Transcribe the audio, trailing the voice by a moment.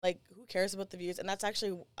cares about the views? And that's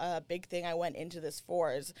actually a big thing I went into this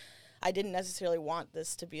for, is I didn't necessarily want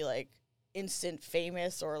this to be like instant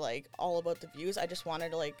famous or like all about the views. I just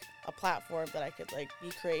wanted like a platform that I could like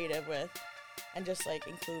be creative with and just like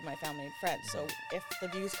include my family and friends. So if the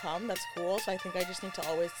views come, that's cool. So I think I just need to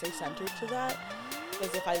always stay centered to that,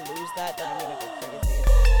 because if I lose that, then I'm gonna go crazy.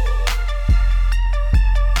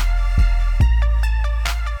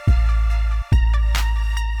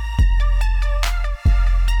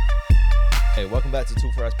 Hey, welcome back to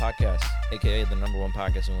Tool for Us podcast, aka the #1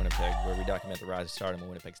 podcast in Winnipeg, where we document the rise and stardom of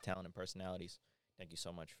Winnipeg's talent and personalities. Thank you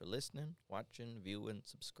so much for listening, watching, viewing,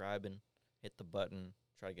 subscribing. Hit the button.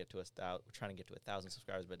 We're trying to get to 1,000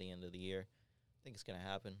 subscribers by the end of the year. I think it's gonna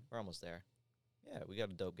happen. We're almost there. Yeah, we got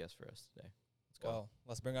a dope guest for us today. Let's go. Well,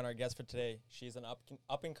 let's bring on our guest for today. She's an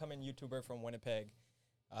up and coming YouTuber from Winnipeg,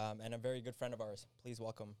 and a very good friend of ours. Please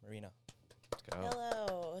welcome Marina. Let's go.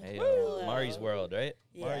 Hello. Hey, Hello. Mari's World, right?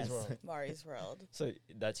 Yes. Mari's World. Mari's World. So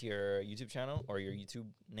that's your YouTube channel or your YouTube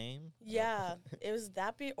name? Yeah, it was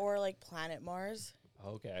that or like Planet Mars,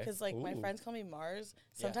 Okay. because like my Ooh. friends call me Mars.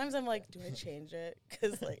 Yeah. Sometimes I'm like, do I change it?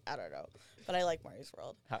 Because like I don't know, but I like Mari's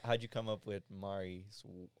World. How'd you come up with Mari's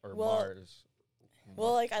or Well- Mars?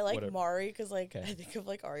 Well, like I like Whatever. Mari because like Okay. I think of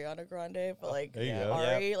like Ariana Grande, but like there you Yeah. go.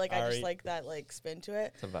 Ari, like I Ari. just like that like spin to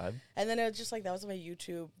it. It's a vibe. And then it was just like that was my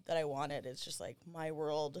YouTube that I wanted. It's just like my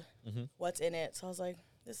world, Mm-hmm. what's in it. So I was like,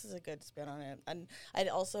 this is a good spin on it. And I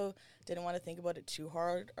also didn't want to think about it too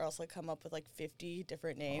hard, or else like come up with like 50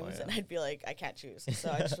 different names, yeah. and I'd be like, I can't choose.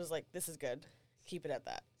 So I just was like, this is good. Keep it at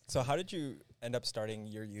that. So how did you end up starting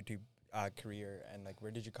your YouTube career, and like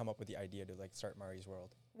where did you come up with the idea to like start Mari's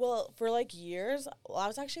World? Well, for like years, I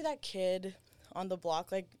was actually that kid on the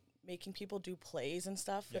block, like making people do plays and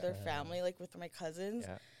stuff for their family, like with my cousins.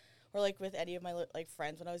 Yeah. Or like with any of my like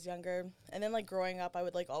friends when I was younger. And then like growing up, I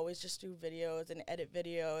would like always just do videos and edit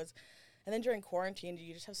videos. And then during quarantine,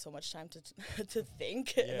 you just have so much time to to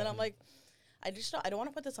think. And then I'm like, I don't want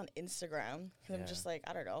to put this on Instagram, because I'm just like,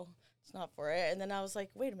 I don't know, it's not for it. And then I was like,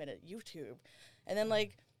 wait a minute, YouTube. And then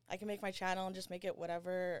like I can make my channel and just make it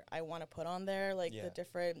whatever I want to put on there, like the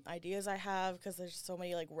different ideas I have, because there's so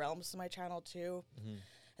many like realms to my channel too. Mm-hmm.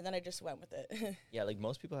 And then I just went with it. Yeah, like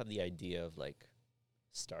most people have the idea of like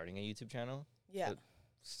starting a YouTube channel. Yeah. But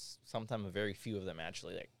sometimes very few of them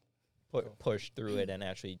actually like push through it and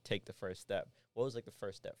actually take the first step. What was like the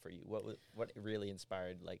first step for you? What really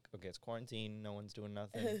inspired, like, okay, it's quarantine, no one's doing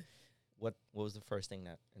nothing. What was the first thing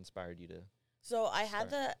that inspired you to? So I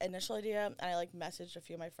had the initial idea, and I like messaged a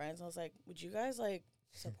few of my friends, and I was like, would you guys like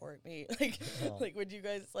support me? Like, like, would you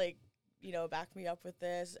guys like, you know, back me up with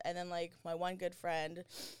this? And then like my one good friend,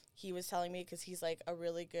 he was telling me, because he's like a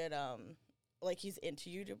really good, like he's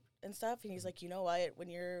into YouTube and stuff, and he's like, you know what,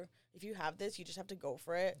 if you have this, you just have to go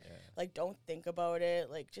for it. Yeah. Like, don't think about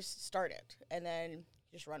it, like just start it, and then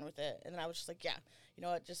just run with it. And then I was just like, yeah, you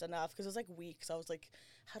know what, just enough, because it was like weeks. I was like,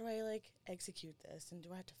 how do I like execute this, and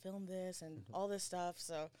do I have to film this and all this stuff?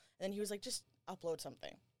 So and then he was like, just upload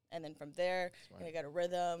something, and then from there you're gonna get a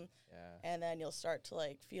rhythm, and then you'll start to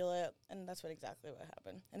like feel it. And that's exactly what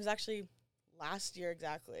happened. And it's actually last year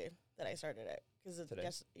exactly that I started it, because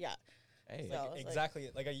it's Hey. So I was Exactly,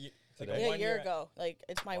 like a year. Like Today? a a year ago. Like,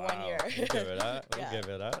 it's my 1 year. We'll give it up. We'll Yeah. give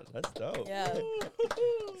it up. That's dope. Yeah.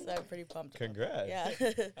 So I'm pretty pumped. about Congrats.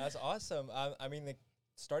 that. Yeah. That's awesome. I mean,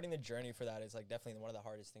 starting the journey for that is like definitely one of the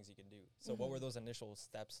hardest things you can do. So what were those initial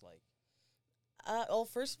steps like? Well,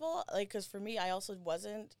 first of all, like, because for me, I also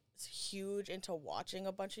wasn't huge into watching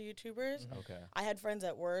a bunch of YouTubers. Okay. I had friends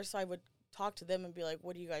that were, so I would talk to them and be like,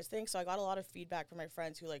 what do you guys think? So I got a lot of feedback from my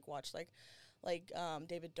friends who like watched like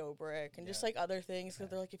David Dobrik and just like other things,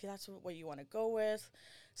 because they're like, if that's what you want to go with.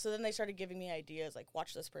 So then they started giving me ideas, like,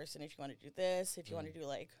 watch this person if you want to do this, if you want to do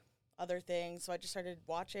like other things. So I just started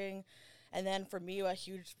watching. And then for me, a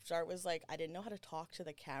huge start was like, I didn't know how to talk to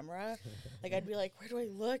the camera. Like, I'd be like, where do I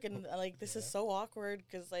look? And like, this is so awkward,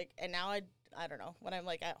 because like, and now I don't know, when I'm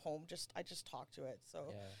like at home, I just talk to it.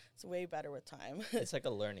 So it's way better with time. It's like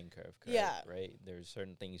a learning curve, correct? Yeah. Right? There's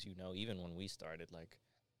certain things, even when we started, like,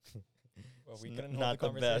 Well, we N- couldn't not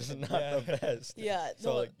hold the the best, conversation. not the best. Yeah.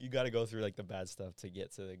 So no, like, you got to go through like the bad stuff to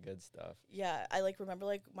get to the good stuff. yeah, I like remember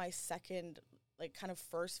like my second, like kind of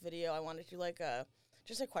first video, I wanted to do like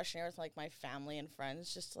just a questionnaire with like my family and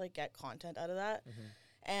friends, just to like get content out of that.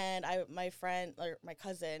 And my friend, or my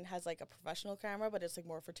cousin, has like a professional camera, but it's like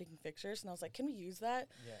more for taking pictures. And I was like, can we use that?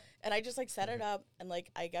 Yeah. And I just like set it up, and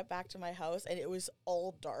like I get back to my house, and it was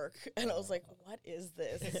all dark. And I was like, what is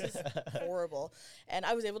this? This is horrible. And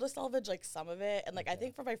I was able to salvage like some of it. And like I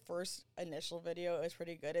think for my first initial video, it was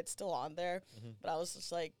pretty good. It's still on there. But I was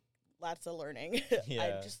just like that's a learning. Yeah.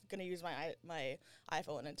 I'm just gonna use my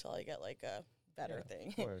iPhone until I get like a better Yeah, thing.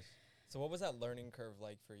 Of course. So what was that learning curve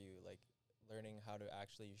like for you? Like learning how to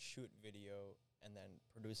actually shoot video and then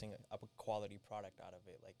producing a quality product out of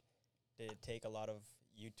it. Like, did it take a lot of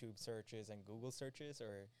YouTube searches and Google searches,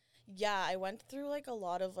 or? Yeah, I went through like a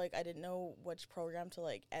lot of like I didn't know which program to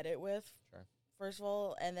like edit with. Sure. First of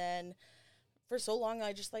all, and then for so long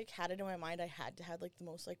I just like had it in my mind I had to have like the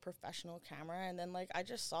most like professional camera, and then like I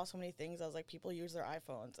just saw so many things. I was like, people use their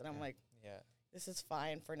iPhones, and I'm like, Yeah. this is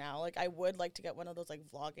fine for now. Like I would like to get one of those like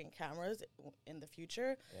vlogging cameras in the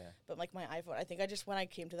future, Yeah. but like my iPhone, I think I just when I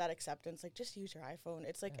came to that acceptance, like just use your iPhone.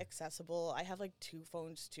 It's like Yeah. accessible. I have like 2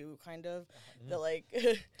 phones too, kind of. Mm. The like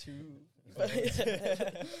Two.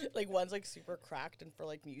 like one's like super cracked and for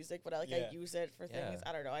like music, but I Yeah. use it for things. Yeah.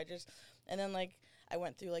 I don't know. I just and then like I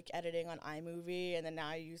went through like editing on iMovie, and then now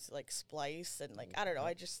I use like Splice, and like I don't know.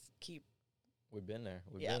 I just keep We've been there.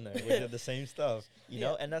 We've Yeah. been there. We did the same stuff, you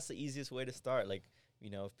know, Yeah. and that's the easiest way to start. Like, you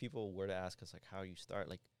know, if people were to ask us, like, how you start,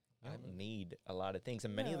 like, you don't need a lot of things.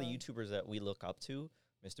 And many of the No. YouTubers that we look up to,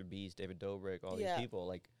 Mr. Beast, David Dobrik, all Yeah. these people,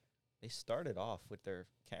 like, they started off with their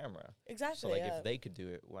camera. exactly. So, like, yeah. if they could do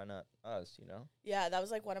it, why not us, you know? Yeah, that was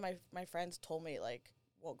like one of my friends told me like,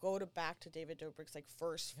 well, go to back to David Dobrik's like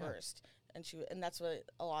first, and and that's what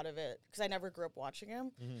a lot of it, because I never grew up watching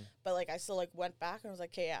him, Mm-hmm. but like I still like went back and was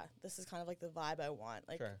like, okay, yeah, this is kind of like the vibe I want,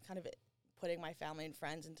 like Sure. kind of putting my family and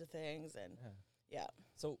friends into things, and yeah.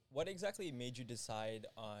 So what exactly made you decide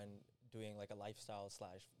on doing like a lifestyle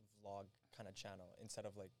 / vlog kind of channel instead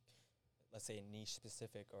of like, let's say niche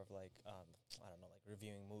specific, or like I don't know, like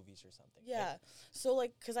reviewing movies or something? Yeah. So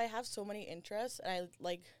like, cause I have so many interests, and I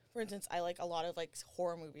like, for instance, I like a lot of like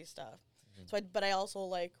horror movie stuff. Mhm. So but I also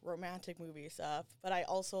like romantic movie stuff. But I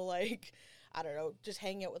also like, I don't know, just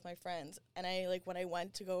hanging out with my friends. And I like when I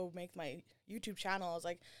went to go make my YouTube channel, I was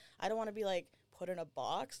like, I don't want to be like put in a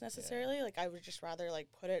box necessarily. Like I would just rather like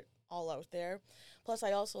put it all out there. Plus,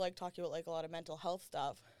 I also like talking about like a lot of mental health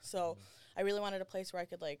stuff. So I really wanted a place where I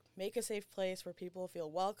could like make a safe place where people feel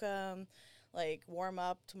welcome, like warm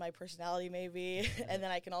up to my personality maybe, and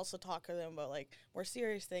then I can also talk to them about like more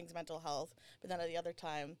serious things, mental health, but then at the other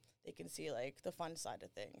time they can see like the fun side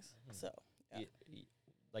of things. Mhm. So yeah.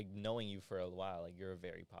 Like, knowing you for a while, like, you're a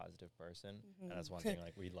very positive person. And that's Mhm. one thing,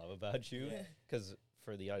 like, we love about you. Yeah. Because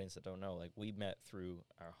for the audience that don't know, like, we met through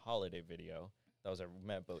our holiday video. That was our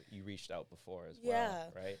met, but you reached out before as Yeah.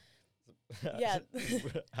 well, right? Yeah.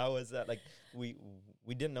 How was that? Like, we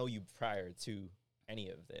didn't know you prior to any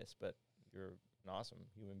of this, but you're an awesome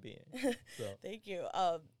human being. So Thank you.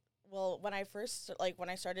 Well, when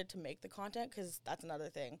I started to make the content, because that's another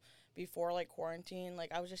thing. Before like quarantine,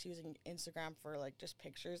 like I was just using Instagram for like just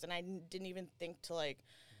pictures, and I didn't even think to like.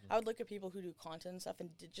 I would look at people who do content and stuff, and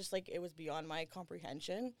just like it was beyond my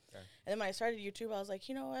comprehension. Sure. And then when I started YouTube, I was like,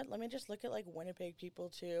 you know what? Let me just look at like Winnipeg people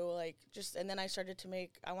too, like just. And then I started to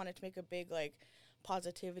I wanted to make a big like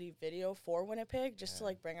positivity video for Winnipeg, just to Yeah.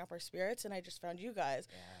 like bring up our spirits. And I just found you guys.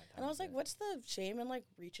 And I was like, what's the shame in like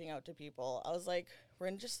reaching out to people? I was like, we're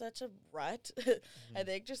in just such a rut. I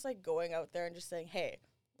think just like going out there and just saying, hey,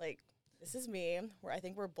 like, this is me. I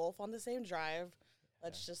think we're both on the same drive.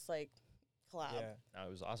 Let's just like collab. Yeah. No,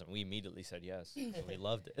 it was awesome. We immediately said yes. And we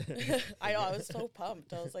loved it. I know, I was so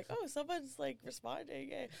pumped. I was like, oh, someone's like responding.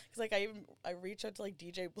 Because like I reached out to like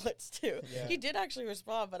DJ Blitz too. Yeah. He did actually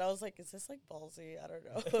respond, but I was like, is this like ballsy? I don't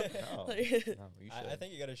know. No, Like, no, you I should.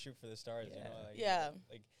 think you got to shoot for the stars. You know, Yeah.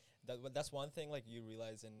 like, Yeah. Like that's one thing. Like you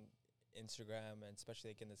realize in Instagram, and especially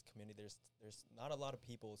like in this community, there's not a lot of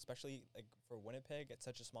people, especially like for Winnipeg. It's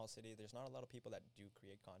such a small city. There's not a lot of people that do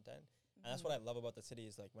create content, and that's what I love about the city.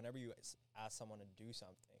 Is like whenever you ask someone to do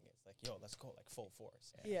something, it's like, yo, let's go like full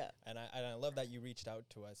force. Yeah. And I love that you reached out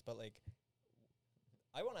to us, but like.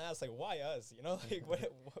 I want to ask, like, why us? You know, like,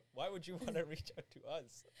 why would you want to reach out to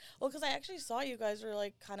us? Well, because I actually saw you guys were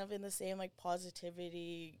like kind of in the same like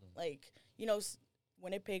positivity, like, you know,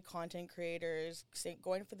 Winnipeg content creators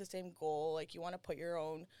going for the same goal. Like, you want to put your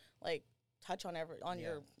own like touch on Yeah.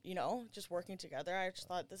 your, you know, just working together. I just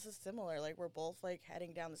thought this is similar. Like, we're both like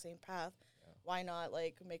heading down the same path. Yeah. Why not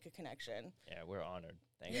like make a connection? Yeah, we're honored.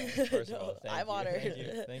 Thank Yeah. you. First of No, all, thank I'm you. honored. Thank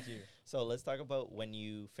you. Thank you. So let's talk about when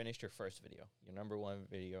you finished your first video, your number one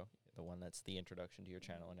video, the one that's the introduction to your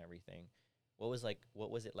channel and everything. What was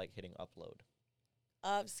it like hitting upload?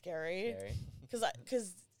 Scary. Scary?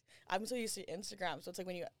 Because I'm so used to Instagram. So it's like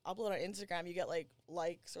when you upload on Instagram, you get like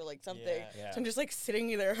likes or like something. Yeah. Yeah. So I'm just like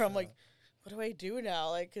sitting there. I'm like, Uh-huh. what do I do now?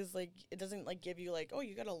 Like, cause like it doesn't like give you like, oh,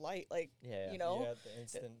 you got a light, like, Yeah. you know? Yeah, the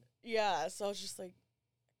instant. Yeah. So I was just like,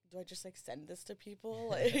 do I just like send this to people?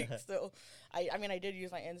 Like, so I mean, I did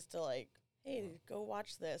use my Insta like hey, go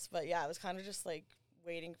watch this. But yeah, I was kind of just like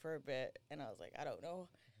waiting for a bit, and I was like, I don't know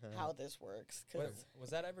how this works. Was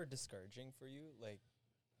that ever discouraging for you? Like,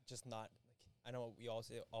 just not, like, I know we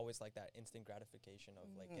also always like that instant gratification of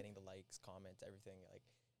like getting the likes, comments, everything. Like,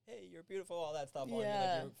 hey, you're beautiful, all that stuff. On you.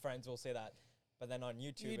 Like, your friends will say that. But then on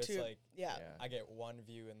YouTube, it's like, I get one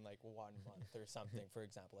view in like 1 month or something, for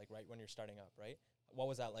example, like right when you're starting up, right? What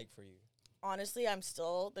was that like for you? Honestly,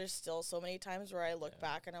 there's still so many times where I look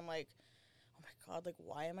back and I'm like, oh my God, like,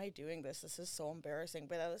 why am I doing this? This is so embarrassing.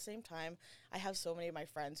 But at the same time, I have so many of my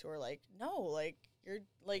friends who are like, no, like, you're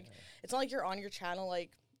like, it's not like you're on your channel,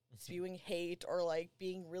 like, spewing hate or like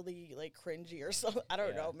being really like cringy or something. I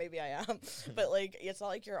don't know, maybe I am. But like, it's not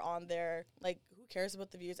like you're on there, like, who cares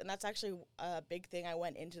about the views? And that's actually a big thing I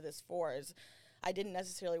went into this for, is I didn't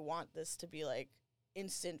necessarily want this to be like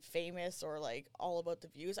instant famous or like all about the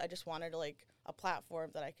views. I just wanted like a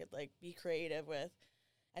platform that I could like be creative with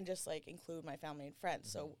and just like include my family and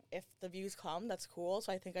friends. So if the views come, that's cool.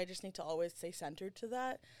 So I think I just need to always stay centered to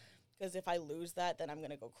that, because if I lose that, then I'm going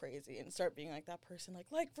to go crazy and start being like that person,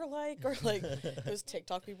 like for like, or like those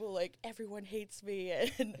TikTok people, like, everyone hates me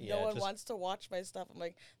and no one wants to watch my stuff. I'm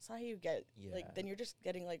like, it's not how you get, like, then you're just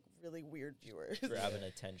getting like really weird viewers. Grabbing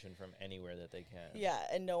attention from anywhere that they can. Yeah,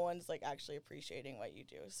 and no one's like actually appreciating what you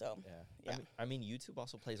do. So, I mean, YouTube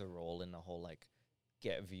also plays a role in the whole like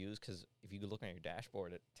get views, because if you look on your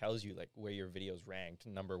dashboard, it tells you like where your videos ranked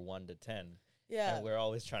number 1 to 10. Yeah. And we're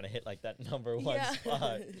always trying to hit like that number 1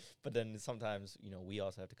 spot. But then sometimes, you know, we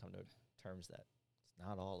also have to come to terms that it's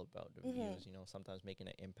not all about the views. You know, sometimes making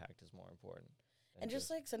an impact is more important. And just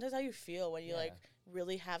like sometimes how you feel when you like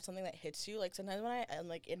really have something that hits you. Like sometimes when I'm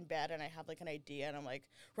like in bed and I have like an idea and I'm like,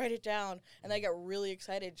 write it down. And I get really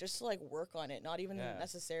excited just to like work on it. Not even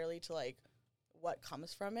necessarily to like what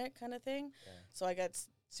comes from it kind of thing. Yeah. So I get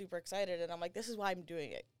super excited and I'm like, this is why I'm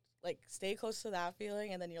doing it. Like, stay close to that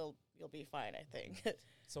feeling and then you'll be fine, I think.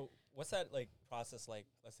 So what's that like process like?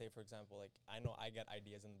 Let's say, for example, like I know I get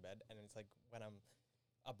ideas in bed and it's like when I'm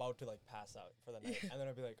about to like pass out for the night and then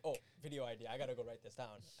I'll be like, oh, video idea, I gotta go write this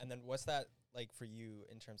down. And then what's that like for you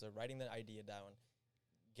in terms of writing the idea down,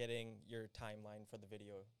 getting your timeline for the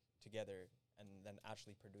video together, and then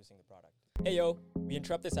actually producing the product? Hey yo, we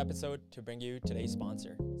interrupt this episode to bring you today's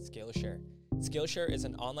sponsor, Skillshare. Skillshare is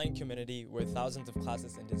an online community with thousands of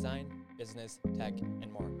classes in design, business, tech,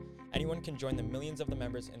 and more. Anyone can join the millions of the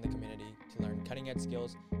members in the community to learn cutting-edge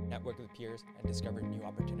skills, network with peers, and discover new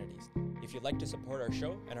opportunities. If you'd like to support our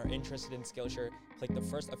show and are interested in Skillshare, click the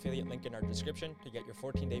first affiliate link in our description to get your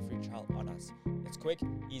 14-day free trial on us. It's quick,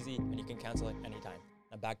 easy, and you can cancel it anytime.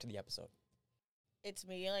 Now back to the episode. It's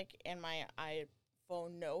me, like, in my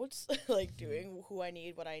iPhone notes, like, doing who I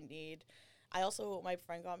need, what I need. My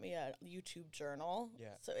friend got me a YouTube journal. Yeah.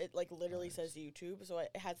 So it, like, literally says YouTube. So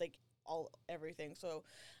it has, like, everything. So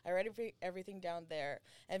I write everything down there.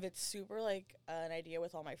 And if it's super, like, an idea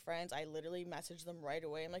with all my friends, I literally message them right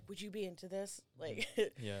away. I'm like, would you be into this? Like,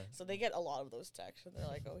 so they get a lot of those texts. And they're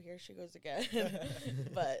like, oh, here she goes again.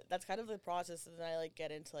 But that's kind of the process. And then I, like,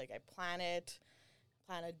 get into, like, I plan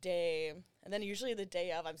a day, and then usually the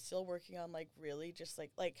day of I'm still working on like really just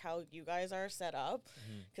like how you guys are set up,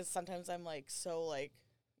 because sometimes I'm like so like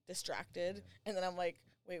distracted and then I'm like,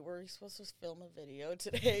 wait, were we supposed to film a video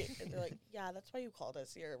today? And they're like, yeah, that's why you called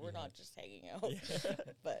us here, we're not just hanging out.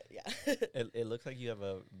 But it looks like you have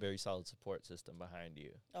a very solid support system behind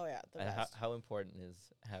you. Oh yeah, the and best. How important is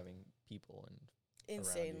having people and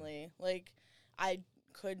insanely, like I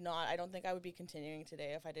don't think I would be continuing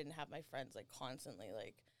today if I didn't have my friends like constantly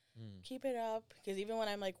like keep it up, because even when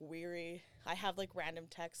I'm like weary, I have like random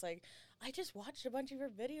texts like, I just watched a bunch of your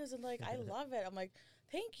videos and like I love it. I'm like,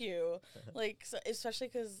 thank you. Like, so, especially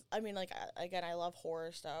because I mean, like, again, I love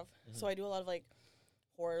horror stuff, so I do a lot of like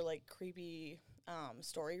horror, like creepy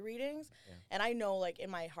story readings, and I know like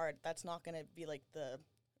in my heart that's not gonna be like the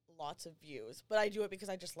lots of views, but I do it because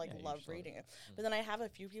I just like love reading it. But then I have a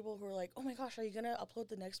few people who are like, oh my gosh, are you gonna upload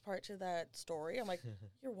the next part to that story? I'm like,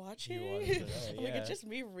 you're watching? I'm like, it's just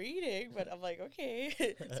me reading, but I'm like,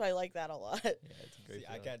 okay. So I like that a lot. Yeah, it's a great.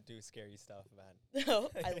 I can't do scary stuff, man.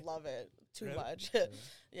 No, I love it too much.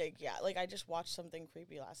 Like I just watched something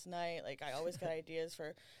creepy last night. Like I always got ideas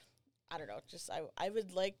for, I don't know, just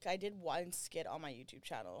I did one skit on my YouTube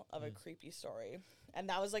channel of a creepy story. And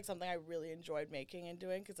that was like something I really enjoyed making and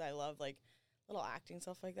doing, because I love like little acting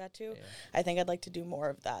stuff like that too. Yeah. I think I'd like to do more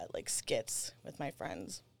of that, like skits with my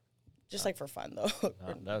friends, just like for fun though.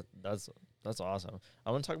 That's awesome.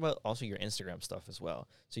 I want to talk about also your Instagram stuff as well.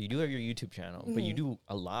 So you do have your YouTube channel, but you do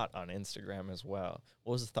a lot on Instagram as well.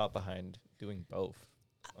 What was the thought behind doing both?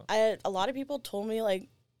 A lot of people told me like,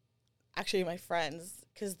 actually my friends,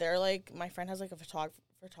 because they're like, my friend has like a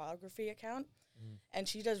photography account, and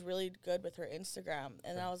she does really good with her Instagram.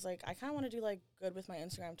 And I was like, I kind of want to do like good with my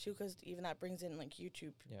Instagram too, because even that brings in like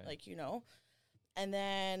YouTube, like, you know. And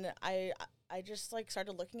then I just like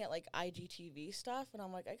started looking at like IGTV stuff, and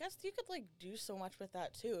I'm like, I guess you could like do so much with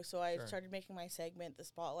that too. So I started making my segment, The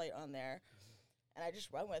Spotlight, on there, and I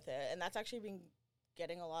just run with it. And that's actually been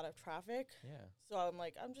getting a lot of traffic. Yeah. So I'm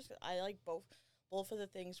like, I like both of the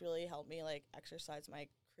things really help me like exercise my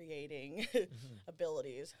creating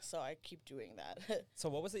abilities. So I keep doing that. So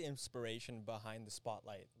what was the inspiration behind The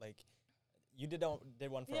Spotlight? Like, you did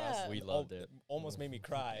one for us. We loved it. Almost made me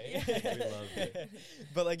cry. We loved it.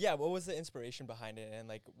 But like, yeah, what was the inspiration behind it, and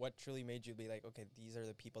like, what truly made you be like, okay, these are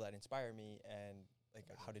the people that inspire me, and like,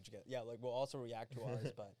 how did you get? Yeah, like, we'll also react to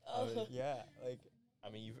ours, but yeah, like, I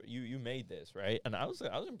mean, you made this, right? And I was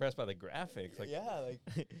impressed by the graphics. Like, yeah,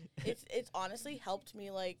 like it's honestly helped me.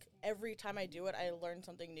 Like every time I do it, I learn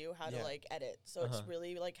something new how to like edit. So it's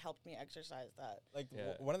really like helped me exercise that. Like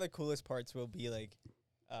one of the coolest parts will be like,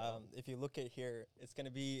 if you look at here, it's gonna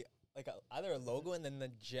be like either a logo and then the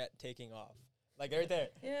jet taking off. Like right there.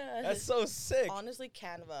 Yeah. That's so sick. Honestly,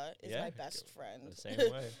 Canva is my best friend. The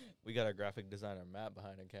same way. We got our graphic designer, Matt,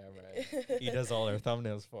 behind the camera. He does all our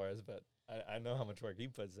thumbnails for us, but I know how much work he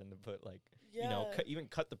puts in to put, like, you know, even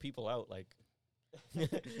cut the people out, like.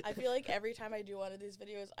 I feel like every time I do one of these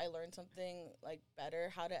videos, I learn something, like, better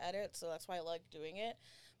how to edit, so that's why I like doing it.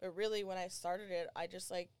 But really, when I started it, I just,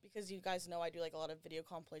 like, because you guys know I do, like, a lot of video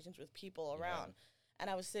compilations with people around, and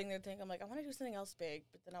I was sitting there thinking, I'm like, I want to do something else big,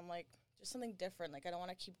 but then I'm like, just something different. Like, I don't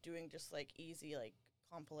want to keep doing just, like, easy, like,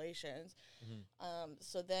 compilations.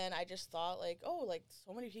 So then I just thought, like, oh, like,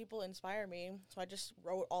 so many people inspire me. So I just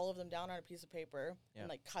wrote all of them down on a piece of paper and,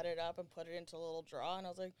 like, cut it up and put it into a little draw. And I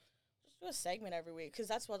was like, just do a segment every week. Because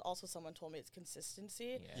that's what also someone told me, it's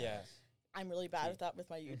consistency. Yeah. I'm really bad with that with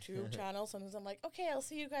my YouTube channel. Sometimes I'm like, okay, I'll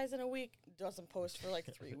see you guys in a week. Doesn't post for,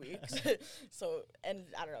 like, 3 weeks. So, and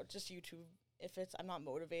I don't know, just YouTube. If I'm not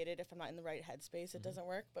motivated, if I'm not in the right headspace, it doesn't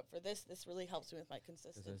work. But for this really helps me with my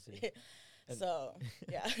consistency. So,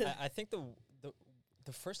 yeah. I think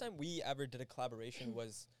the first time we ever did a collaboration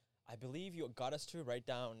was, I believe you got us to write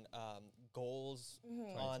down goals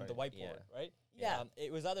on the whiteboard, right? Yeah.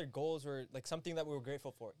 It was either goals or like something that we were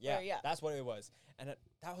grateful for. Yeah, that's what it was. And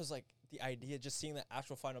that was like the idea, just seeing the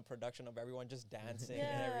actual final production of everyone just dancing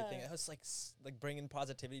and everything. It was like bringing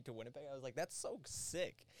positivity to Winnipeg. I was like, that's so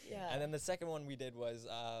sick. Yeah. And then the second one we did was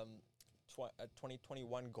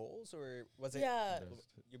 2021 goals, or was it? Yeah.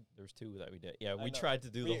 There's two that we did. Yeah, we tried to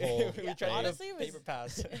do the whole. We tried honestly, to paper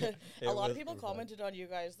pass. A lot of people commented on you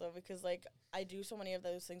guys though, because like I do so many of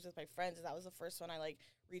those things with my friends, and that was the first one I like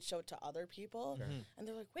reached out to other people, and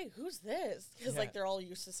they're like, "Wait, who's this?" Because like they're all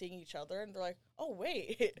used to seeing each other, and they're like, "Oh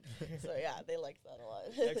wait." So yeah, they liked that a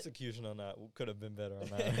lot. The execution on that could have been better on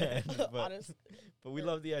that end, but we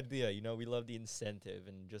love the idea. You know, we love the incentive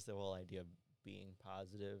and just the whole idea of being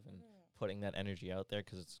positive and putting that energy out there,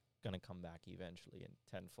 because it's going to come back eventually in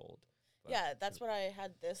tenfold. But yeah, that's what I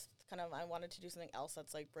had this kind of, I wanted to do something else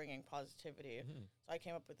that's like bringing positivity. So I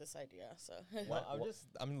came up with this idea. So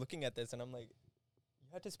I'm looking at this and I'm like, you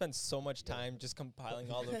had to spend so much time just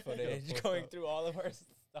compiling all the footage, going through all of our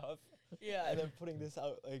stuff. Yeah. And then putting this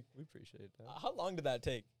out. Like, we appreciate that. How long did that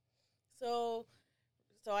take? So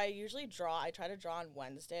I usually I try to draw on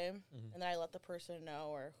Wednesday, and then I let the person know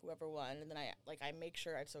or whoever won, and then I make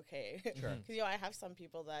sure it's okay. Sure. Because, you know, I have some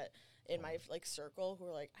people that in my, like, circle who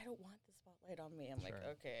are like, I don't want the spotlight on me. I'm like,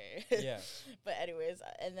 okay. Yeah. But anyways,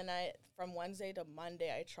 and then from Wednesday to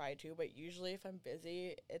Monday, I try to, but usually if I'm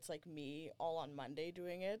busy, it's, like, me all on Monday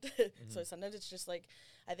doing it. So sometimes it's just, like,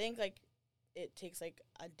 I think, like, it takes, like,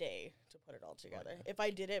 a day to put it all together. If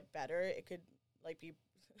I did it better, it could, like, be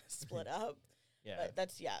split up. Yeah, but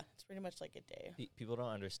it's pretty much like a day. People don't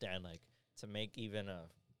understand, like, to make even a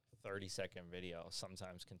 30-second video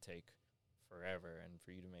sometimes can take forever, and for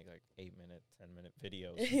you to make like 8-minute, 10-minute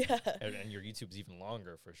videos, and your YouTube's even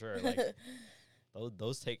longer for sure. Like,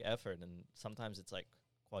 those take effort, and sometimes it's like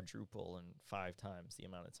quadruple and 5 times the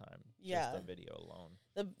amount of time. Just the video alone.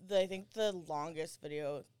 I think the longest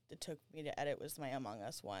video it took me to edit was my Among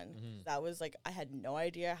Us one. That was like, I had no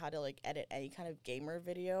idea how to like edit any kind of gamer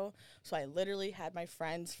video. So I literally had my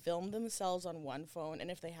friends film themselves on one phone,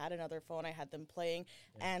 and if they had another phone, I had them playing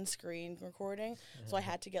and screen recording. So I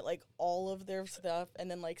had to get like all of their stuff,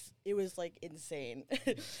 and then like it was like insane.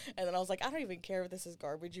 And then I was like, I don't even care if this is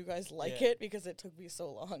garbage. You guys like it, because it took me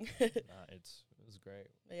so long. It was great.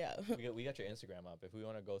 Yeah. We got your Instagram up. If we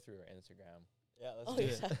want to go through your Instagram. Yeah, let's Oh, do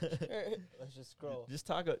yeah, it. sure. Let's just scroll. Just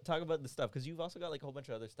talk about the stuff, because you've also got like a whole bunch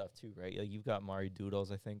of other stuff too, right? Like you've got Mari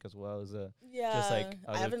Doodles, I think, as well as a Yeah, like,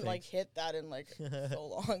 I other haven't like things. hit that in like so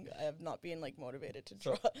long. I have not been like motivated to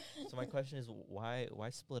So- draw. So my question is, why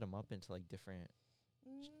split them up into like different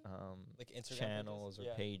Like Instagram channels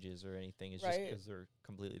pages? or pages or anything? Is Right. just because they're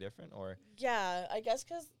completely different, or Yeah, I guess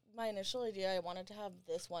because my initial idea, I wanted to have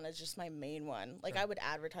this one as just my main one. Like, Sure. I would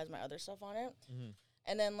advertise my other stuff on it. mm-hmm.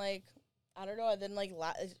 And then, like, I don't know. And then, like,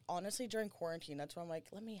 honestly, during quarantine, that's when I'm like,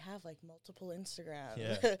 let me have, like, multiple Instagrams.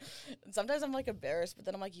 Yeah. And sometimes I'm, like, embarrassed. But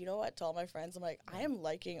then I'm like, you know what? To all my friends, I'm like, I am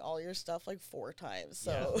liking all your stuff, like, 4 times.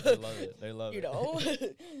 So, they love it. They love you it. know?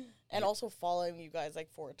 And Yeah. also following you guys, like,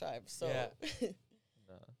 4 times. So, Yeah.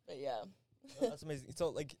 but yeah. No, that's amazing. So,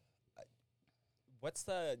 like, what's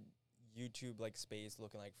the YouTube like space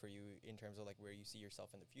looking like for you in terms of like where you see yourself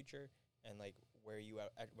in the future and like where you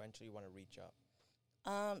eventually want to reach up?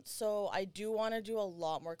 So I do want to do a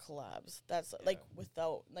lot more collabs. That's like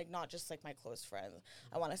without like not just like my close friends.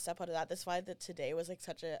 I want to step out of that. That's why that today was like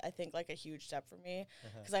such a I think like a huge step for me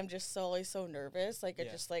because I'm just always so nervous. Like it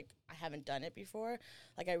Yeah. just like I haven't done it before.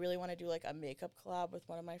 Like I really want to do like a makeup collab with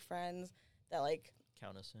one of my friends that like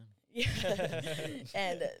Count us in. yeah,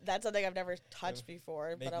 and that's something I've never touched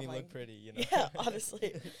before. Make but me I'm look like, pretty, you know? yeah,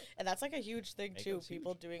 honestly. And that's like a huge thing too. Makeup's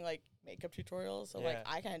People doing like makeup tutorials. So like Yeah.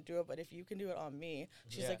 I can't do it, but if you can do it on me,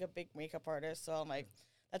 she's Yeah. like a big makeup artist. So I'm like,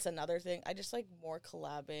 that's another thing. I just like more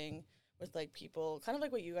collabing with like people, kind of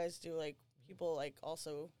like what you guys do, like people like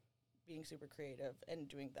also being super creative and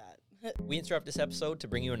doing that. We interrupt this episode to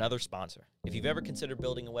bring you another sponsor. If you've ever considered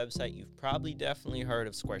building a website, you've probably definitely heard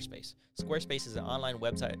of Squarespace. Squarespace is an online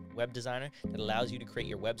web designer that allows you to create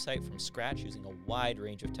your website from scratch using a wide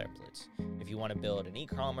range of templates. If you want to build an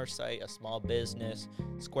e-commerce site, a small business,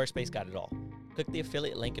 Squarespace got it all. Click the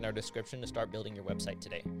affiliate link in our description to start building your website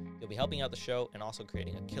today. You'll be helping out the show and also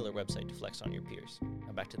creating a killer website to flex on your peers.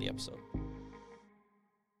 Now back to the episode.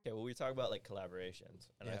 Okay, well, we talk about like collaborations,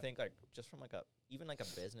 and I Yeah. think like just from like even like a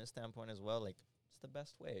business standpoint as well, like it's the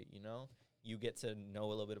best way, you know. You get to know a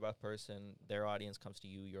little bit about a person, their audience comes to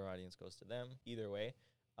you, your audience goes to them. Either way,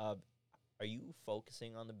 are you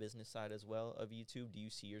focusing on the business side as well of YouTube? Do you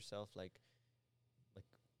see yourself like a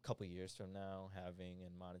couple years from now having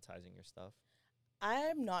and monetizing your stuff?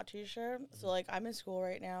 I'm not too sure. So like I'm in school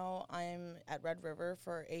right now. I'm at Red River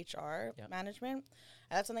for HR Yeah. management.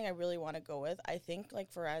 And that's something I really want to go with. I think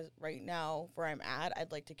like for as right now where I'm at,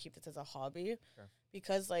 I'd like to keep this as a hobby Sure.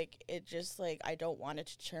 because like it just like I don't want it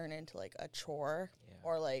to turn into like a chore Yeah.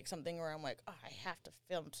 or like something where I'm like, oh, I have to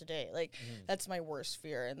film today. Like Mhm. that's my worst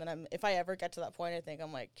fear. And then if I ever get to that point, I think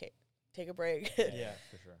I'm like, okay, take a break. Yeah.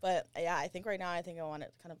 for sure. But yeah, I think right now I want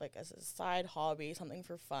it kind of like as a side hobby, something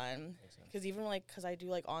for fun. Makes sense. Because even like, because I do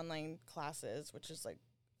like online classes, which is like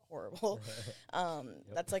horrible. Yep.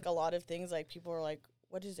 That's like a lot of things. Like people are like,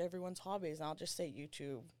 "What is everyone's hobbies?" And I'll just say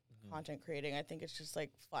YouTube Mhm. content creating. I think it's just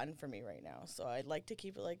like fun for me right now. So I'd like to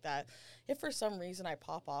keep it like that. If for some reason I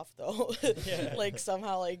pop off though, Yeah. like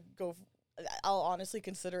somehow like I'll honestly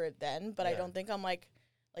consider it then. But I Yeah. don't think I'm like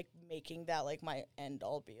making that like my end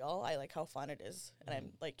all be all. I like how fun it is, and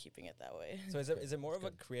I'm like keeping it that way. So is it more of a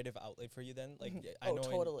good. creative outlet for you then? Like Mhm. I Oh, know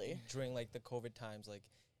totally. during like the COVID times, like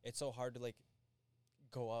it's so hard to like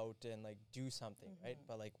go out and like do something, right? Mhm.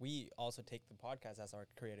 But like we also take the podcast as our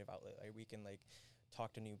creative outlet. Like we can like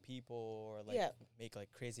talk to new people or like Yeah. make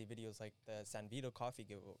like crazy videos like the San Vito coffee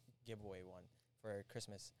giveaway one for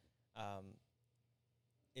Christmas.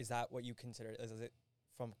 Is that what you consider? Is it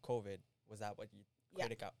from COVID? Was that what you Yeah.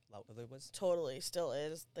 critic outlet was? Totally, still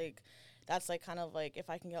is. Like, that's like kind of like if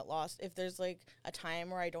I can get lost, if there's like a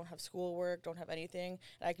time where I don't have schoolwork, don't have anything,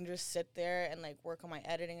 and I can just sit there and like work on my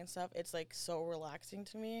editing and stuff, it's like so relaxing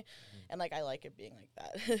to me. And like I like it being like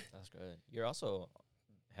that. That's good. You're also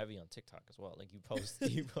heavy on TikTok as well. Like you post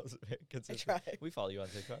very I consistent. try. We follow you on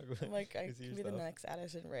TikTok. I'm like, I We see can your be the stuff. next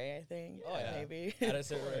Addison Ray, I think. Oh, yeah. Maybe.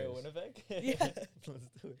 Addison Ray, course. Winnipeg. Yeah. Let's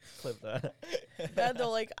do it. Clip that. Yeah,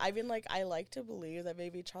 though, like, I've been like, I like to believe that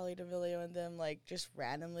maybe Charlie D'Amelio and them, like, just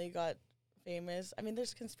randomly got famous. I mean,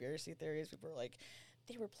 there's conspiracy theories. People are like,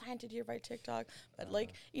 they were planted here by TikTok. But,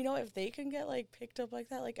 like, you know, if they can get, like, picked up like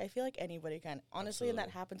that, like, I feel like anybody can. Honestly, and that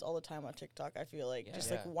Absolutely. happens all the time on TikTok. I feel like Yeah. just,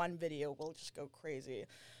 Yeah. like, one video will just go crazy.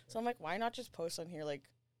 So I'm like, why not just post on here, like,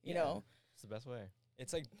 you Yeah. know? It's the best way.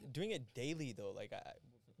 It's like doing it daily though. Like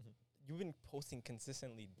you've been posting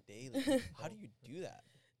consistently daily. How do you do that?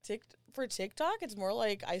 For TikTok, it's more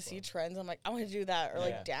like I see trends. I'm like, I want to do that, or Yeah.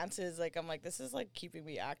 like dances. Like I'm like, this is like keeping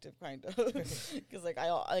me active, kind of, because like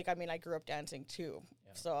I mean, I grew up dancing too,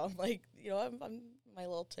 Yeah. so I'm like, you know, I'm my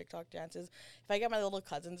little TikTok dances. If I get my little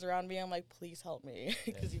cousins around me, I'm like, please help me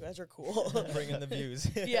because you guys are cool. Bring in the views.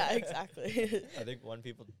 Yeah, exactly. I think one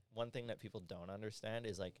thing that people don't understand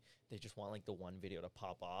is like they just want like the one video to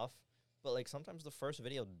pop off, but like sometimes the first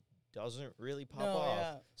video doesn't really pop off.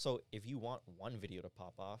 Yeah. So if you want one video to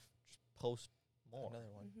pop off, just post more, Another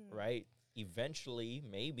one. Mhm. right? Eventually,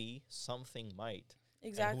 maybe something might.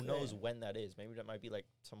 Exactly. And who knows when that is? Maybe that might be like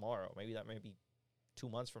tomorrow. Maybe that might be 2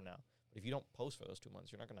 months from now. But if you don't post for those 2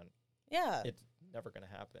 months, you're not gonna. Yeah. It's never gonna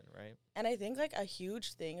happen, right? And I think like a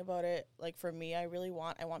huge thing about it, like for me, I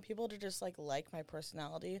want people to just like my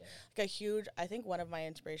personality. Like I think one of my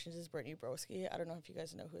inspirations is Brittany Broski. I don't know if you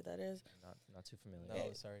guys know who that is. Not too familiar.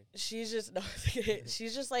 No, sorry. She's just no,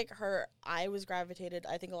 she's just like her. I was gravitated.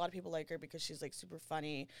 I think a lot of people like her because she's like super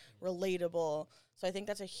funny, relatable. So I think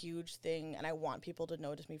that's a huge thing, and I want people to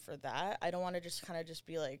notice me for that. I don't want to just kind of just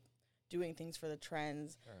be like doing things for the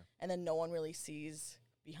trends, Sure. and then no one really sees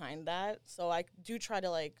behind that. So I do try to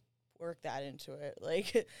like work that into it.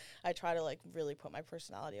 Like I try to like really put my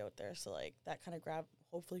personality out there. So like that kind of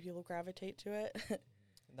hopefully people gravitate to it.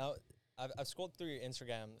 Now, I've scrolled through your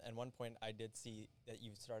Instagram, and one point I did see that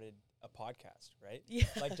you've started a podcast, right? Yeah.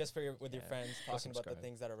 Like just for with your Yeah. friends, Go talking about the subscribe.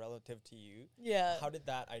 things that are relative to you. Yeah. How did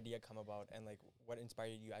that idea come about, and like what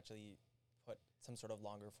inspired you actually put some sort of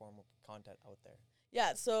longer form of content out there?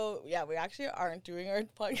 Yeah, so yeah, we actually aren't doing our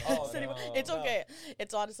podcast Oh, anymore. no, It's no. okay.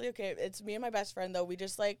 It's honestly okay. It's me and my best friend though. We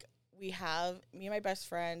just like me and my best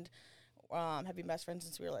friend have been best friends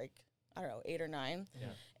since we were like, I don't know, 8 or 9. Yeah.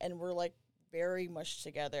 And we're like very much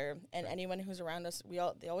together. And Right. anyone who's around us,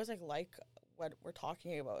 they always like what we're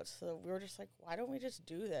talking about. So we were just like, why don't we just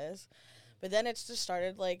do this? But then it's just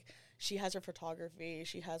started like she has her photography,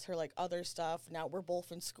 she has her like other stuff. Now we're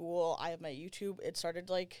both in school. I have my YouTube. It started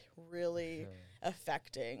like really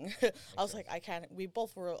affecting. I was like, I can't.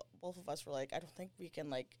 Both of us were like, I don't think we can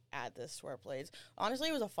like add this to our plays. Honestly,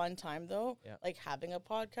 it was a fun time though. Yeah. Like having a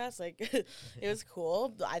podcast, like it was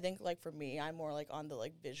cool. But I think like for me, I'm more like on the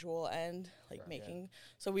like visual end, like Sure. making.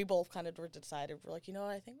 So we both kind of were decided. We're like, you know what?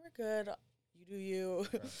 I think we're good. You do you.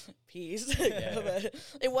 Peace. Yeah. But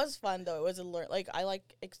it was fun though. It was a like I like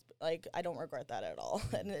I don't regret that at all,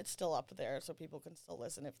 and it's still up there, so people can still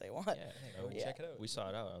listen if they want. Yeah, Go Yeah. check it out. we saw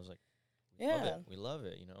it out. I was like, Yeah. we love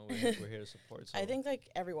it. You know, we're here to support. So I think like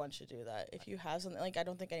everyone should do that. If you have something, like I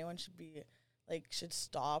don't think anyone should be like should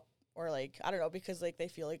stop or like I don't know because like they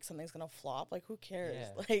feel like something's gonna flop. Like who cares?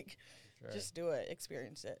 Yeah. Like sure. just do it,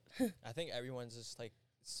 experience it. I think everyone's just like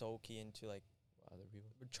so keen to like other people.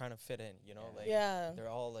 trying to fit in, you know? Yeah. Like Yeah, they're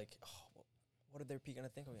all like, oh, what are their people gonna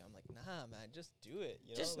think of me? I'm like, nah, man, just do it.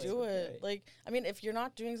 You just know? do Like, it. okay. Like I mean, if you're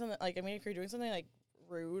not doing something like if you're doing something like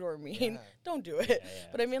rude or mean, Yeah. don't do it. Yeah, yeah.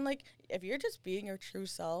 But I mean, like, if you're just being your true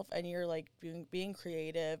self and you're like being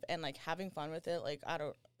creative and like having fun with it, like I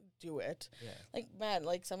don't do it. Yeah. Like man,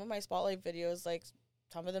 like some of my spotlight videos, like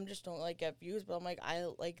some of them just don't like get views. But I'm like, I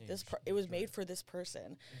like Yeah, this. sure, It was sure. made for this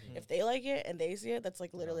person. Mhm. If they like it and they see it, that's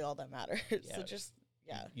like literally all that matters. Yeah. So just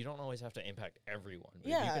yeah, You don't always have to impact everyone. But if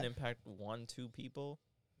Yeah. you can impact 1-2 people,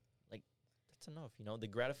 like that's enough. You know, the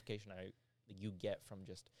gratification you get from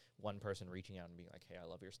just one person reaching out and being like, "Hey, I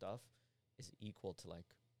love your stuff," is equal to like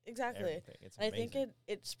exactly. everything. It's And I amazing. think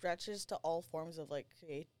it stretches to all forms of like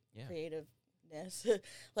Yeah. creativeness.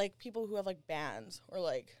 Like people who have like bands or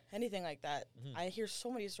like anything like that. Mhm. I hear so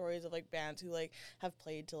many stories of like bands who like have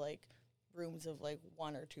played to like rooms of like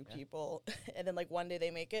 1 or 2 Yeah. people and then like one day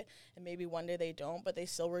they make it and maybe one day they don't, but they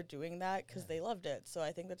still were doing that because Yeah. they loved it. So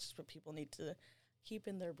I think that's just what people need to keep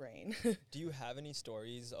in their brain. Do you have any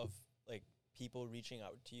stories of like people reaching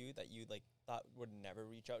out to you that you like thought would never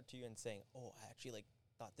reach out to you and saying, "Oh, I actually like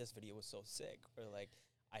thought this video was so sick," or like,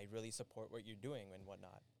 "I really support what you're doing" and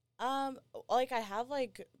whatnot? Like I have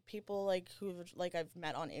like people like who like I've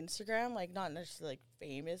met on Instagram, like not necessarily like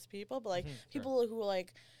famous people, but like Mhm, sure. people who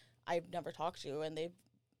like I've never talked to and they've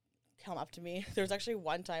come up to me. There was actually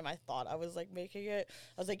one time I thought I was like making it.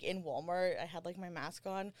 I was like in Walmart. I had like my mask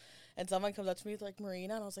on, and someone comes up to me with like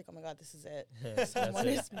Marina, and I was like, oh my god, this is it. Someone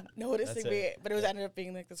is noticing That's me, it. but it was ended up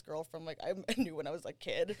being like this girl from like I knew when I was a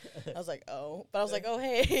kid. I was like, oh, but I was like, oh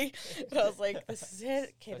hey, but I was like, this is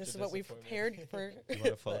it. Okay, Such this a is what we've disappointment. prepared for. Do you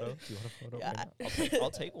want a photo? Do you want a photo? Yeah. right now? I'll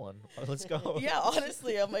take one. Let's go. Yeah,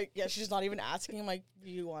 honestly, I'm like, yeah, she's not even asking. I'm like, do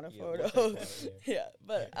you want a Yeah, we'll take photo? a photo, Yeah,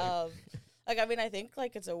 but like I mean, I think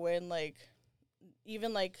like it's a win. Like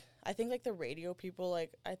even like I think like the radio people,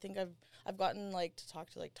 like I think I've gotten like to talk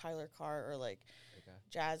to like Tyler Carr or like Okay.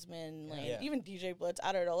 Jasmine Lane, Yeah. even DJ Blitz.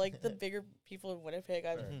 I don't know, like the bigger people in Winnipeg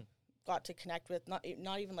I've Sure. Mhm. got to connect with. Not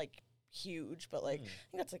even like huge, but like Mhm. I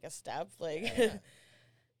think that's like a step. Like Yeah.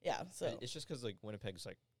 yeah, so It's just because like Winnipeg's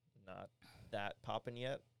like not that popping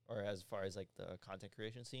yet, or as far as like the content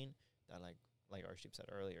creation scene, that like Arshdeep said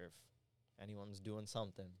earlier, if anyone's doing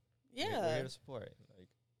something, we're here to support. Like,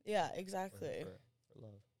 Yeah, we're exactly. here for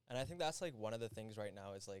love. And I think that's like one of the things right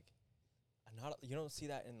now is like, not you don't see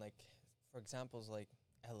that in like, for examples like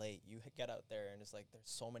LA. You get out there and it's like there's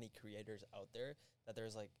so many creators out there that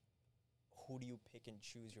there's like, who do you pick and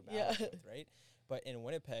choose your battles with, right? But in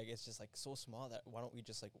Winnipeg, it's just like so small that why don't we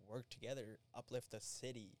just like work together, uplift the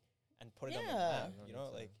city, and put it on the map? No You need know,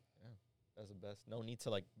 to- like yeah, that's the best. No need to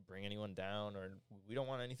like bring anyone down, or we don't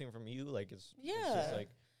want anything from you. Like it's just Yeah. like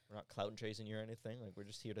we're not clout chasing you or anything. Like we're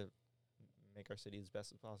just here to make our city as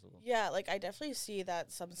best as possible. Yeah, like I definitely see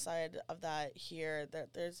that some side of that here. That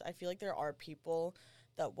I feel like there are people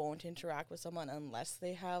that won't interact with someone unless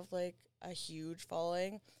they have like a huge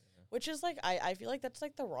following, which is like I feel like that's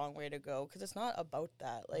like the wrong way to go because it's not about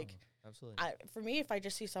that. Like Absolutely. for me, if I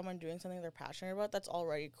just see someone doing something they're passionate about, that's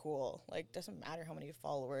already cool. Like doesn't matter how many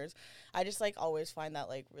followers. I just like always find that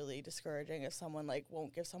like really discouraging if someone like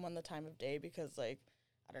won't give someone the time of day because like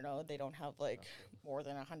I don't know, they don't have like more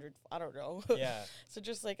than 100. I don't know. yeah. So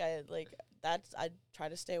just like I try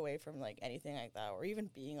to stay away from like anything like that or even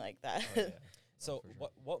being like that. Oh, yeah. So for sure.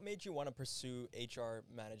 what made you want to pursue HR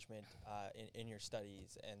management in your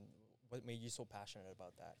studies, and what made you so passionate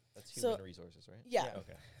about that? That's So- human resources, right? Yeah.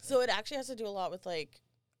 Okay. So it actually has to do a lot with like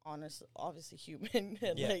obviously human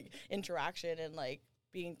and Yeah. like interaction and like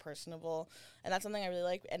being personable, and that's something I really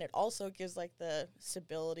like. And it also gives like the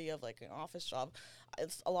stability of like an office job.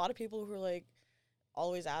 It's a lot of people who are like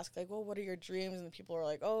always ask like, well, what are your dreams? And people are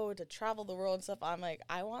like, oh, to travel the world and stuff. I'm like,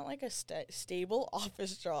 I want like a stable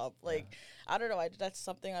office job. Like, I don't know. That's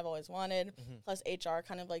something I've always wanted. Plus HR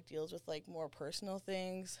kind of like deals with like more personal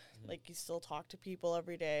things. Like you still talk to people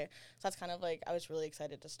every day. So that's kind of like, I was really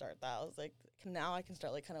excited to start that. I was like, now I can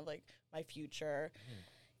start like kind of like my future,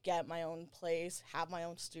 get my own place, have my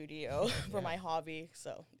own studio for my hobby.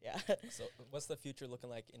 So yeah. So what's the future looking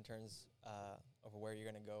like in terms of where you're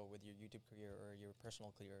going to go with your YouTube career or your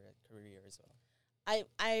personal career as well?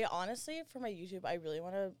 I honestly, for my YouTube, I really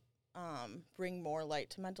want to bring more light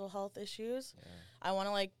to mental health issues. Yeah. I want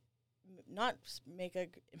to like not make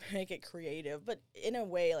it creative, but in a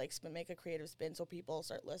way like make a creative spin so people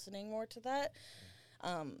start listening more to that.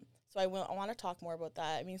 So I want to talk more about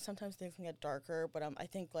that. I mean, sometimes things can get darker, but I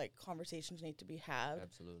think like conversations need to be had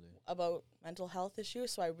Absolutely. about mental health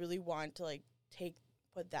issues. So I really want to like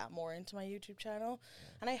put that more into my YouTube channel,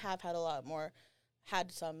 and I have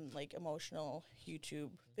had some like emotional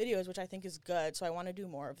YouTube videos, which I think is good. So I want to do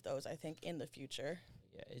more of those. I think in the future.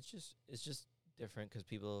 Yeah, it's just different because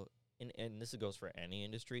people, and this goes for any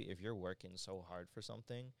industry. If you're working so hard for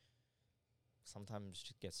something, sometimes it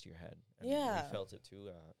just gets to your head. And Yeah. we felt it too.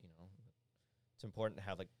 It's important to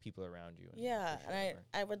have like people around you. Yeah, for and sure.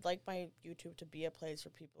 I would like my YouTube to be a place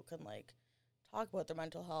where people can like talk about their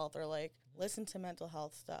mental health or like listen to mental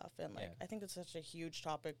health stuff, and like I think it's such a huge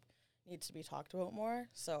topic, needs to be talked about more.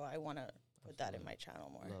 So I want to put that in Absolutely. my channel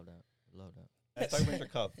more. Love that. Let's talk about your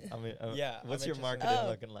cup. I mean, Yeah, what's I'm your interested. marketing Oh.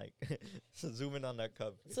 looking like? So zoom in on that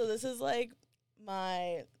cup. So this is like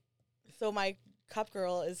my cup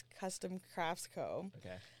girl is Custom Crafts Co.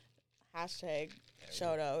 Okay. Hashtag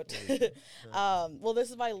shout out. There Well, this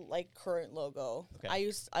is my like current logo.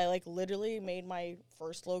 Okay. I like literally made my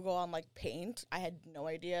first logo on like Paint. I had no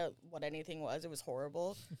idea what anything was. It was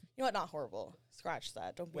horrible. You know what? Not horrible. Scratch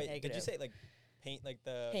that. Don't be Wait, negative. did you say like Paint, like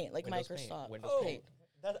the Paint, like Windows Paint. Microsoft Windows Oh, Paint.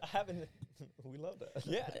 that I haven't. we love that.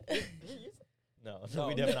 Yeah. No, No.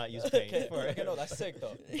 we have not used paint Okay, for it. okay, no, that's sick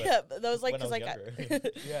though. Yeah, but that was like when I because was like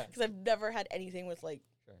younger. Yeah. because I've never had anything with like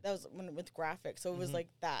Sure. that was with graphics, so it was Mhm. like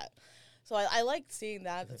that. So I liked seeing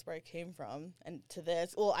that. That's where I came from. And to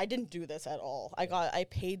this, well, I didn't do this at all. I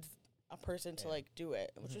paid a person to Yeah. like do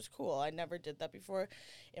it, which was cool. I never did that before.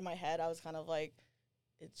 In my head, I was kind of like,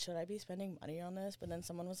 should I be spending money on this? But then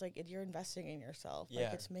someone was like, you're investing in yourself. Yeah.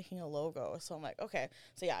 Like it's making a logo. So I'm like, okay.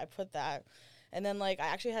 So yeah, I put that. And then like I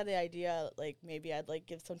actually had the idea like maybe I'd like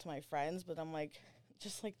give some to my friends, but I'm like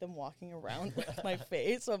just like them walking around with my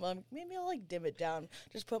face. So I'm like, maybe I'll like dim it down.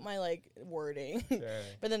 Just put my like wording. Sure.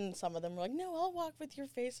 But then some of them were like, no, I'll walk with your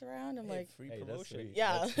face around. I'm Hey, like, free Hey, that's promotion. sweet.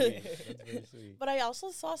 Yeah. That's sweet. That's very sweet. but I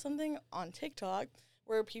also saw something on TikTok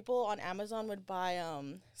where people on Amazon would buy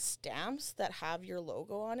stamps that have your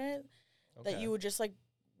logo on it that Okay. you would just like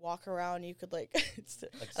walk around. You could like, like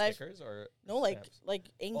and I- stickers or no, like stamps? like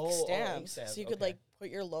ink Oh, ink stamps. stamps, So you could okay. like put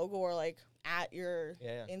your logo or like at your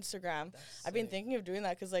Yeah. Instagram. That's I've been sick. thinking of doing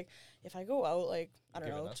that because like if I go out like I don't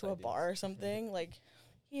Giving know us to a ideas. bar or something, like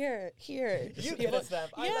here. You People- get a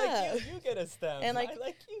stamp. I Yeah. like you. You get a stamp. And, like, I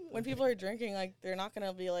like you. when people are drinking, like, they're not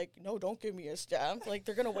gonna be like, no, don't give me a stamp. Like,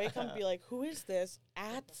 they're gonna wake up and be like, who is this?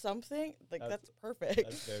 At something? Like, That's- that's perfect.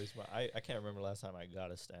 That's very smart. I can't remember last time I got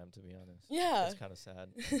a stamp, to be honest. Yeah. It's kind of sad.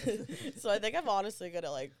 So I think I'm honestly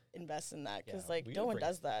gonna, like, invest in that because, Yeah, like, we no gotta one bring-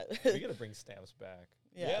 does that. We gotta bring stamps back.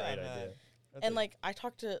 Yeah. Yeah, Great man. idea. That's And a- like I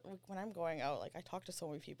talk to like, when I'm going out, like I talk to so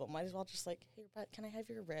many people. Might as well just like, hey, but can I have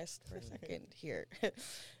your wrist for a second here?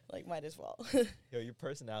 Like, might as well. yo, your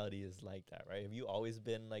personality is like that, right? Have you always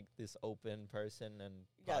been like this open person and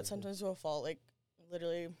Yeah, positive? sometimes to a fault. Like,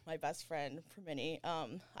 literally, my best friend for Minnie.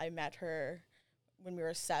 I met her when we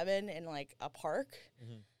were 7 in like a park.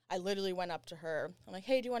 Mhm. I literally went up to her. I'm like,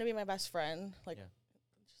 hey, do you want to be my best friend? Like, Yeah.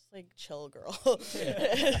 just like chill, girl.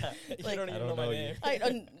 You Like, don't even I know don't my know you. name.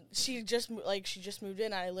 And she just moved in,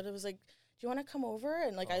 and I literally was like, "Do you want to come over?"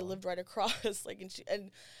 And like I Aw. lived right across, like,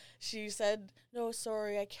 and she said, "No,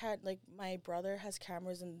 sorry, I can't. Like, my brother has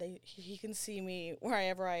cameras, and he can see me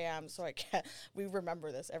wherever I am, so I can't." We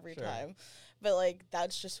remember this every Sure. time, but like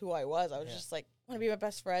that's just who I was. I was Yeah. just like, want to be my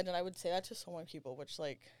best friend, and I would say that to so many people, which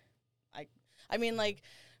like, I mean, like,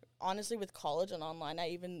 honestly, with college and online, I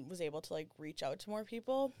even was able to like reach out to more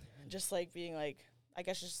people, just like being like, I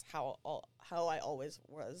guess just how I always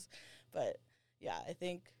was, but yeah,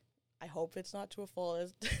 I hope it's not to a fault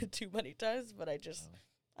as too many times, but I just Oh.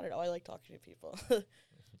 I don't know, I like talking to people.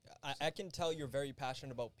 I can tell you're very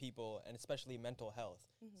passionate about people and especially mental health.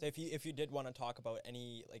 So if you did want to talk about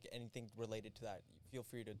anything related to that, feel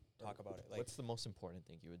free to talk about it. Like, What's the most important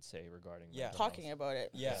thing you would say regarding Yeah. mental Talking health? about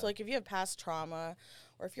it. Yeah. So like if you have past trauma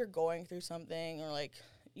or if you're going through something or like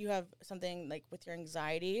you have something like with your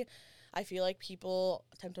anxiety, I feel like people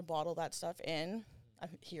tend to bottle that stuff in.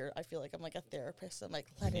 I'm here. I feel like I'm like a therapist. I'm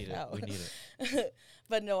like, let need it it. out. We need it.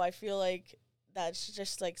 But no, I feel like that's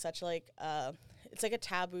just like such like it's like a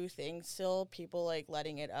taboo thing still, people like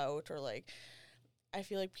letting it out, or like I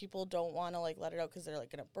feel like people don't want to like let it out because they're like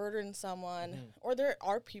gonna burden someone, or there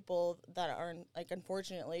are people that aren't like,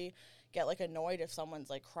 unfortunately, get like annoyed if someone's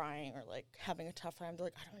like crying or like having a tough time. They're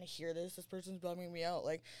like, I don't want to hear this person's bumming me out.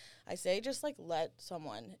 Like I say, just like let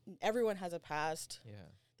someone, everyone has a past. Yeah.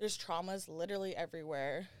 There's traumas literally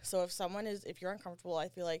everywhere. So if you're uncomfortable, I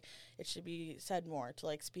feel like it should be said more, to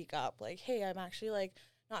like speak up. Like, hey, I'm actually like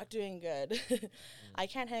not doing good. I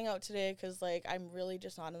can't hang out today because like I'm really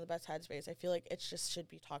just not in the best headspace. I feel like it just should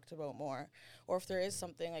be talked about more. Or if there is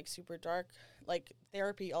something like super dark, like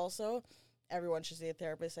therapy also, everyone should see a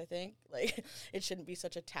therapist, I think. Like it shouldn't be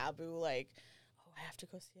such a taboo, like, oh, I have to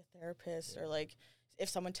go see a therapist. Or like if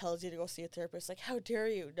someone tells you to go see a therapist, like, how dare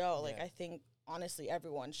you? No, like Yeah. I think honestly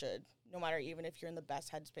everyone should, no matter even if you're in the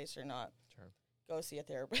best headspace or not, Sure. go see a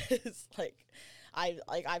therapist. Like I've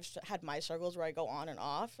had my struggles where I go on and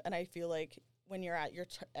off, and I feel like when you're at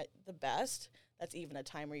at the best, that's even a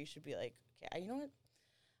time where you should be like, okay, you know what,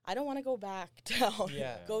 I don't want to go back down.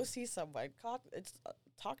 Yeah. Go see someone.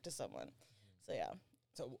 Talk to someone. So yeah.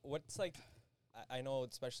 So what's like, I know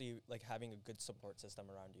especially like having a good support system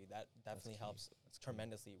around you, that definitely key. helps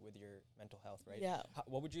tremendously with your mental health, right? Yeah.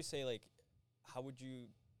 What would you say, like, how would you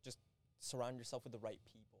just surround yourself with the right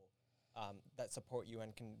people that support you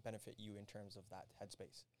and can benefit you in terms of that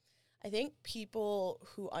headspace? I think people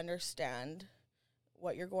who understand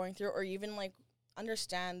what you're going through, or even like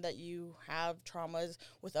understand that you have traumas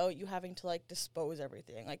without you having to like dispose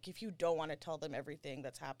everything. Like if you don't want to tell them everything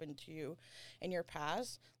that's happened to you in your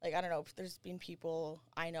past, like I don't know, if there's been people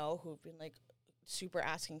I know who've been like super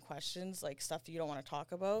asking questions, like stuff you don't want to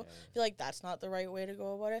talk about. Yeah. I feel like that's not the right way to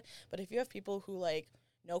go about it. But if you have people who like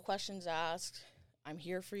no questions asked, I'm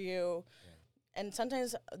here for you. Yeah. And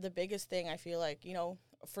sometimes the biggest thing I feel like, you know,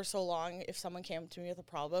 for so long, if someone came to me with a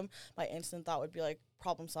problem, my instant thought would be like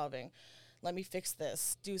problem solving. Let me fix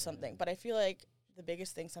this, do something. But I feel like the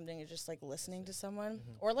biggest thing, something is just like listening to someone,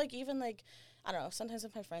 or like even like, I don't know, sometimes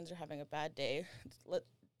if my friends are having a bad day,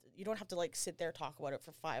 you don't have to like sit there talk about it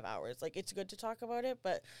for 5 hours. Like it's good to talk about it,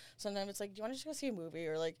 but sometimes it's like, do you want to just go see a movie,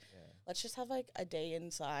 or like, let's just have like a day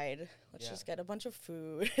inside. Let's Yeah. just get a bunch of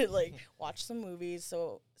food, like watch some movies.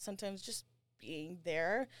 So sometimes just being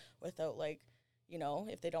there without like, you know,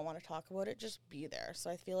 if they don't want to talk about it, just be there. So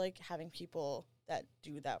I feel like having people that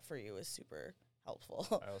do that for you is super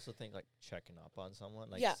helpful. I also think like checking up on someone.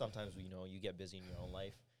 Like Yeah. sometimes you get busy in your own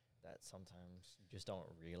life, that sometimes you just don't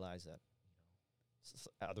realize that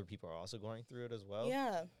other people are also going through it as well.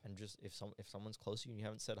 Yeah. And just if someone's close to you and you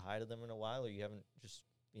haven't said hi to them in a while, or you haven't just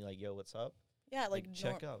been like, yo, what's up? Yeah, like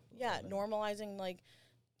check up. Yeah, on them. normalizing like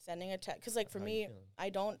sending a text, because like for How you me, feeling? I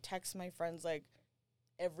don't text my friends like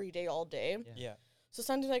every day all day. Yeah. Yeah. So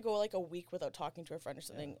sometimes I go like a week without talking to a friend or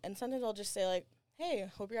something, and sometimes I'll just say like, hey,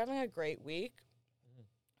 hope you're having a great week.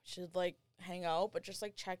 Should like hang out, but just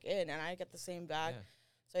like check in, and I get the same back. Yeah.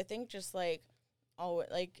 So I think just like, oh,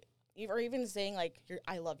 like, or even saying like,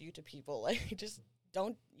 I love you to people, like, just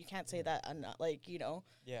don't, you can't say that enough, like, you know,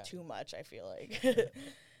 Yeah. too much, I feel like.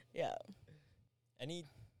 Yeah. Any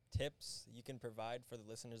tips you can provide for the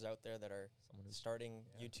listeners out there that are Someone who's starting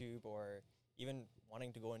YouTube or even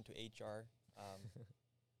wanting to go into HR?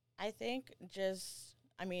 I think just,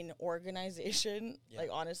 I mean, organization, Yeah. like,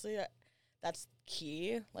 honestly, that's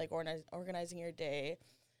key, like, organizing your day.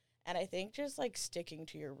 And I think just, like, sticking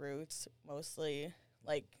to your roots, mostly,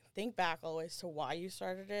 like, think back always to why you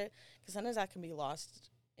started it, because sometimes that can be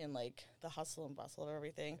lost in, like, the hustle and bustle of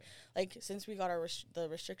everything. Okay. Like, since we got our the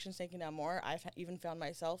restrictions taken down more, I've even found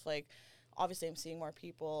myself, like, obviously I'm seeing more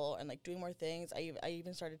people and, like, doing more things. I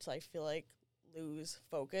even started to, like, feel like lose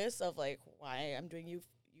focus of, like, why I'm doing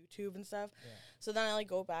YouTube and stuff. Yeah. So then I, like,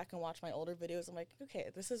 go back and watch my older videos. I'm like, okay,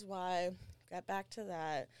 this is why. Get back to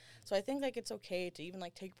that. So I think, like, it's okay to even,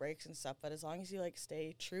 like, take breaks and stuff, but as long as you, like,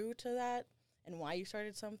 stay true to that and why you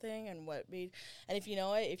started something and what made, and if you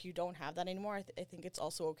know it, if you don't have that anymore, I think it's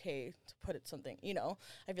also okay to put it something, you know.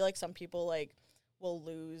 I feel like some people, like, will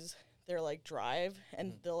lose their, like, drive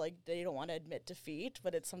and they'll, like, they don't want to admit defeat,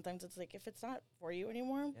 but sometimes it's like, if it's not for you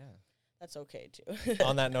anymore, Yeah. that's okay too.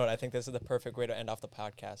 On that note, I think this is the perfect way to end off the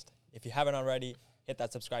podcast. If you haven't already, hit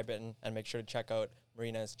that subscribe button and make sure to check out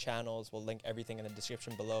Marina's channels. We'll link everything in the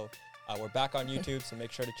description below. We're back on YouTube, so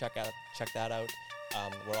make sure to check that out.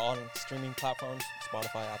 We're on streaming platforms,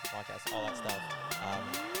 Spotify, Apple Podcasts, all that stuff.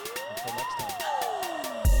 Until next time.